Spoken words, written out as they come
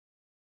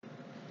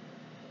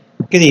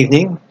Good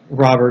evening,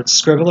 Robert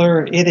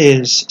Scribbler. It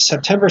is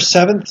September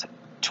 7th,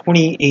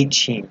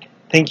 2018.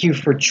 Thank you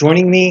for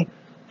joining me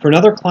for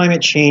another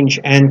climate change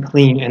and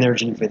clean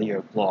energy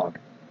video blog.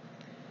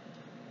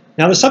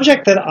 Now, the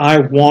subject that I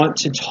want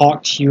to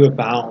talk to you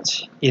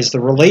about is the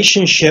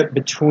relationship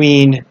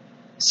between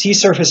sea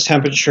surface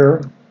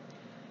temperature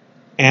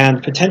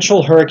and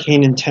potential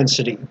hurricane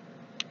intensity,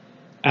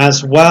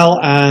 as well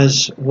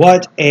as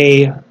what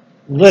a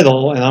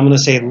little, and I'm going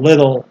to say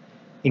little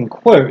in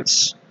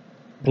quotes,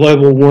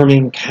 global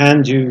warming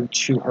can do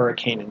to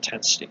hurricane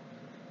intensity.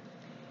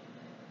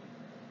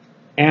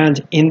 And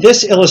in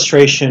this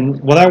illustration,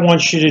 what I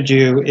want you to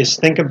do is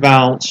think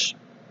about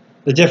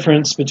the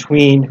difference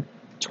between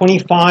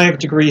 25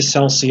 degrees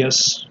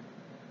Celsius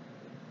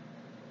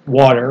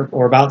water,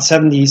 or about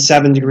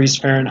 77 degrees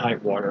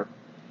Fahrenheit water,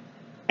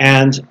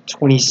 and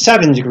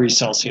 27 degrees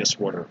Celsius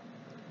water,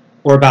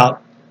 or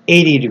about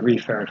 80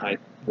 degrees Fahrenheit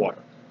water.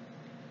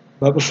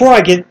 But before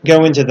I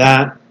go into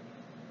that,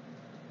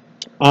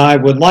 I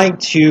would like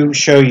to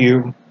show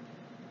you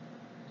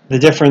the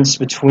difference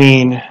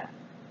between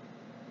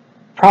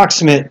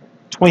approximate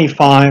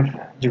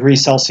 25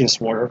 degrees Celsius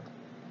water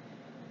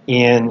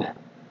in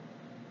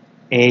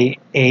a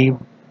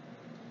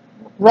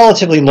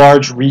relatively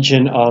large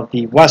region of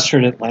the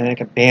Western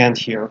Atlantic, a band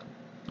here,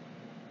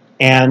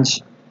 and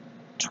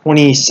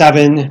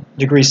 27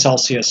 degrees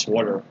Celsius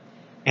water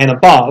and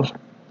above,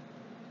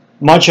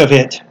 much of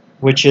it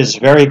which is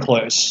very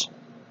close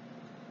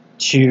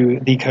to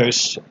the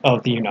coast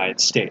of the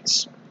United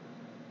States.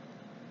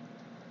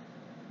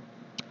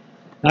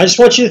 Now, I just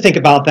want you to think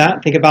about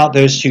that. Think about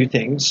those two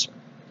things.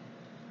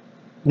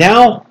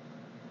 Now,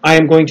 I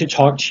am going to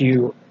talk to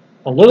you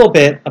a little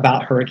bit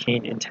about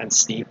hurricane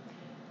intensity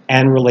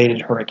and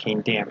related hurricane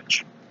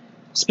damage.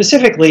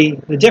 Specifically,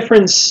 the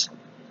difference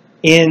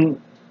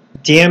in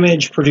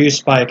damage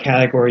produced by a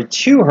Category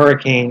 2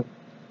 hurricane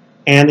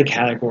and a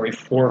Category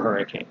 4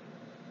 hurricane.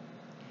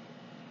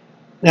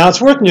 Now,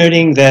 it's worth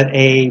noting that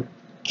a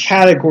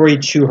Category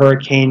 2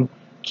 hurricane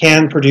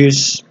can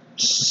produce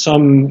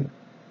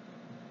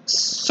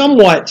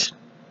somewhat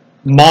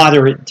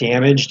moderate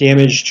damage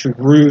to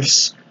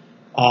roofs.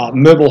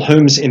 Mobile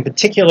homes in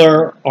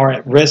particular are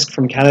at risk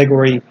from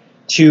Category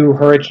 2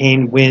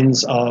 hurricane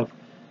winds of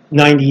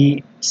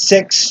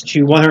 96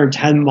 to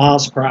 110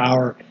 miles per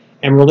hour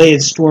and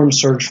related storm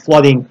surge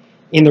flooding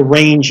in the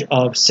range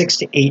of 6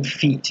 to 8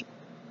 feet.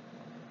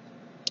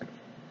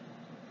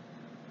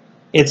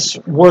 It's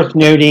worth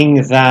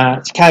noting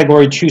that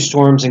Category 2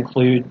 storms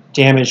include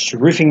damage to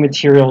roofing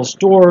materials,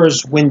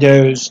 doors,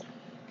 windows,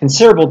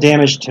 considerable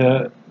damage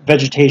to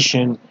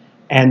vegetation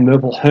and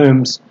mobile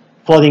homes,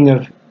 flooding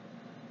of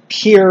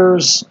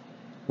piers,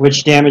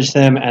 which damage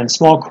them, and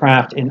small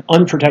craft in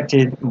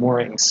unprotected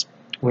moorings,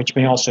 which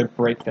may also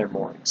break their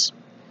moorings.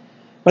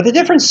 But the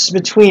difference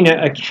between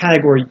a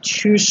Category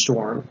 2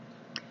 storm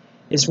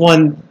is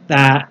one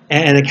that,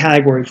 and a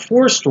Category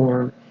 4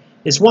 storm,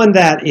 is one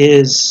that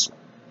is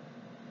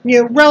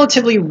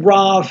relatively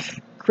rough,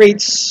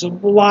 creates a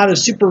lot of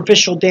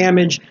superficial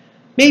damage,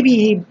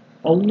 maybe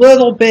a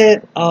little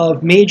bit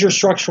of major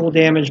structural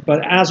damage,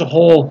 but as a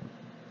whole,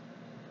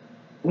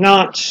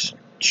 not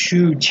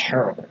too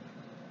terrible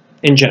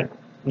in general.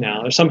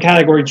 Now, there's some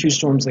Category 2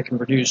 storms that can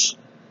produce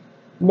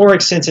more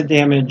extensive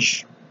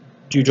damage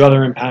due to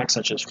other impacts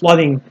such as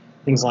flooding,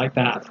 things like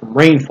that from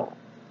rainfall.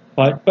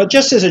 But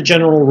just as a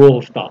general rule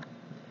of thumb.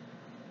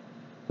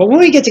 But when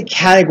we get to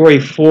Category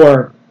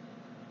 4,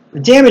 the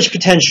damage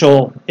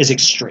potential is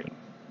extreme.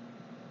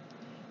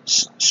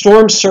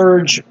 Storm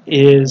surge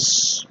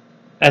is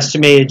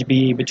estimated to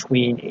be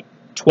between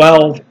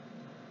 13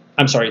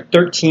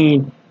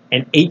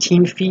 and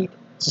 18 feet.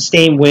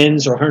 Sustained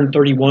winds are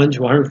 131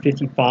 to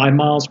 155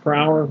 miles per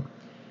hour.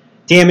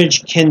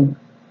 Damage can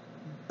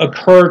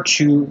occur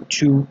to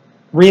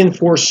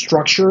reinforced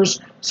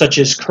structures such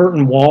as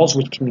curtain walls,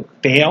 which can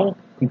fail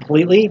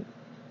completely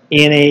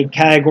in a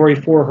Category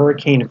 4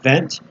 hurricane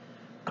event.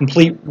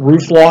 Complete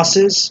roof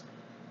losses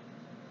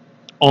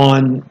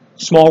on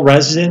small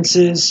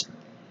residences.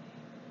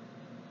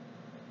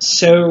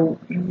 So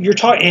you're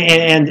talking,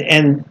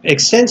 and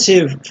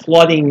extensive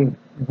flooding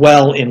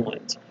well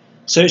inland.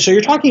 So you're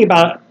talking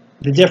about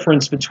the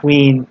difference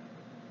between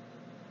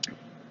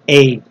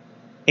a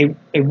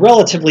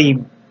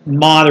relatively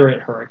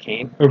moderate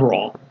hurricane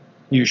overall,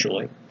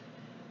 usually,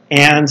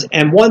 and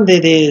one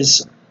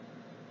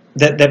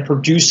that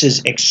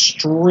produces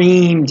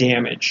extreme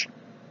damage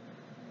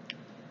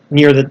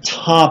near the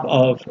top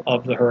of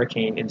the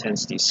hurricane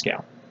intensity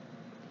scale.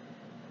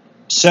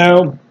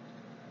 So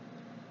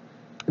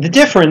the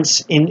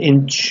difference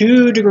in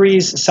 2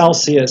 degrees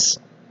Celsius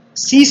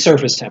sea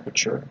surface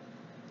temperature,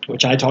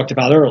 which I talked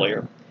about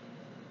earlier,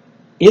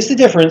 is the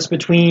difference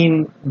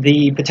between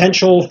the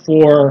potential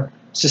for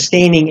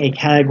sustaining a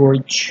Category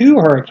 2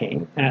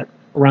 hurricane at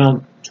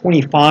around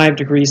 25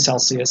 degrees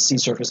Celsius sea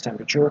surface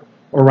temperature,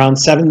 or around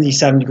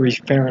 77 degrees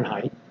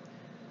Fahrenheit,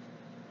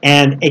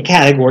 and a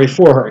Category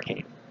 4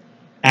 hurricane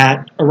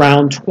at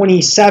around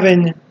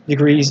 27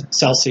 degrees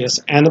Celsius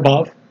and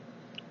above,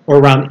 or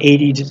around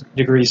 80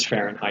 degrees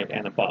Fahrenheit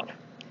and above.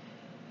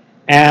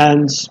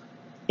 And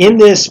in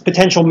this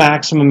potential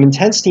maximum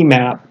intensity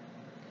map,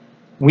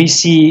 we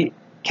see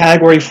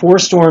Category 4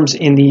 storms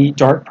in the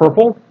dark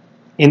purple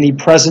in the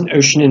present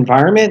ocean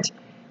environment,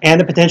 and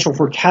the potential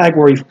for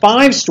Category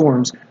 5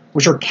 storms,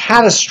 which are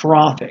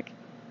catastrophic,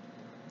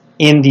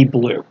 in the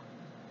blue.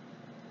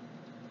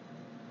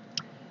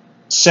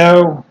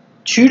 So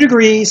 2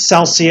 degrees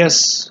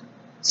Celsius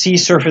sea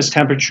surface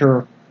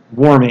temperature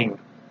warming,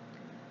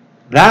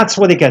 that's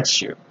what it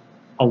gets you.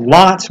 A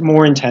lot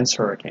more intense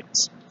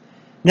hurricanes.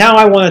 Now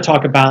I want to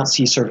talk about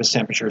sea surface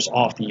temperatures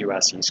off the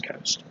U.S. East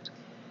Coast.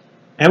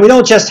 And we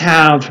don't just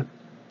have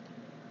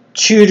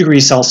 2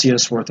 degrees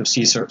Celsius worth of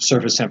sea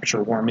surface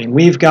temperature warming.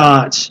 We've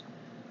got,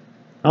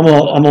 I'm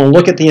going to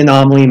look at the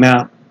anomaly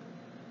map.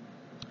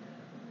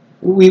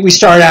 We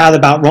start out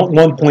about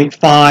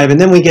 1.5, and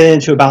then we get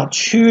into about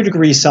 2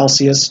 degrees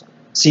Celsius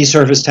sea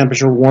surface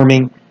temperature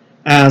warming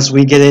as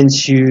we get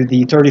into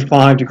the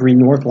 35-degree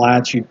north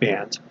latitude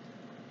band.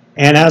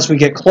 And as we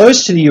get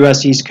close to the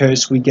U.S. East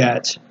Coast, we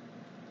get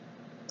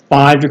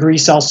 5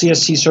 degrees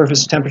Celsius sea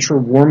surface temperature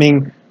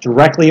warming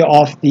directly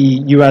off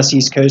the U.S.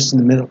 East Coast in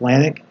the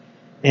mid-Atlantic.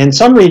 And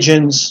some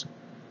regions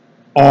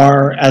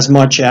are as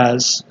much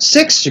as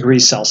 6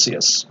 degrees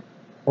Celsius,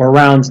 or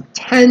around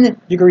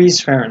 10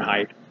 degrees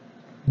Fahrenheit,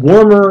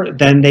 warmer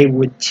than they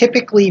would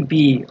typically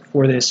be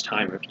for this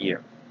time of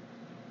year.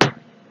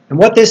 And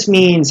what this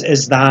means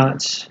is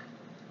that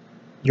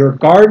your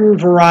garden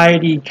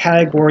variety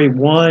Category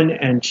 1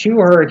 and 2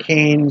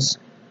 hurricanes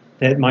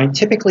that might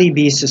typically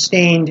be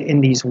sustained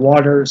in these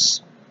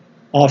waters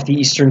off the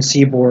eastern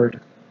seaboard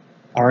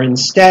are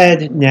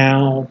instead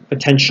now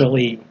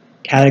potentially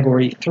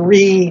Category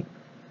 3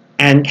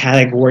 and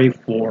Category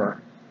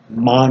 4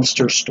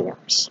 monster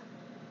storms.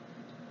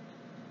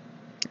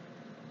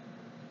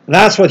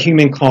 That's what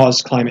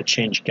human-caused climate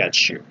change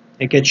gets you.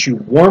 It gets you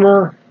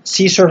warmer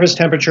sea surface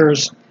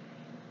temperatures,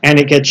 and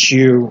it gets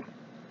you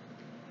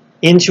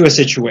into a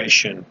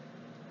situation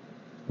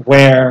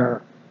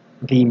where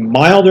the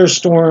milder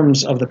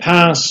storms of the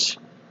past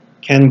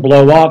can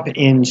blow up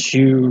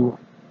into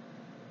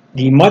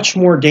the much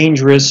more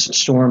dangerous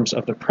storms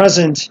of the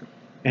present,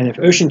 and if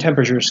ocean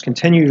temperatures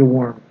continue to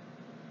warm,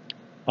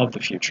 of the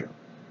future.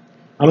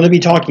 I'm going to be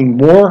talking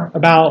more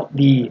about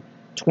the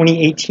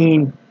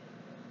 2018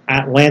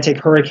 Atlantic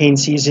hurricane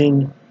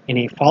season in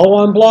a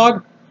follow-on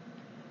blog,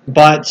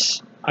 but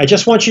I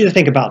just want you to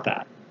think about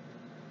that.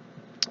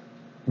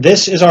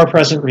 This is our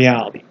present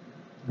reality.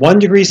 1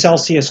 degree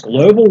Celsius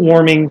global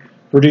warming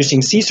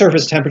producing sea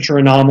surface temperature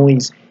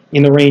anomalies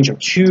in the range of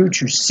 2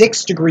 to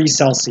 6 degrees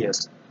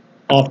Celsius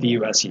off the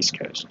U.S. East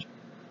Coast.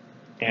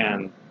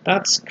 And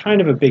that's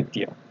kind of a big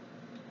deal.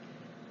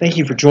 Thank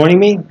you for joining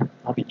me.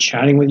 I'll be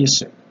chatting with you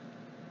soon.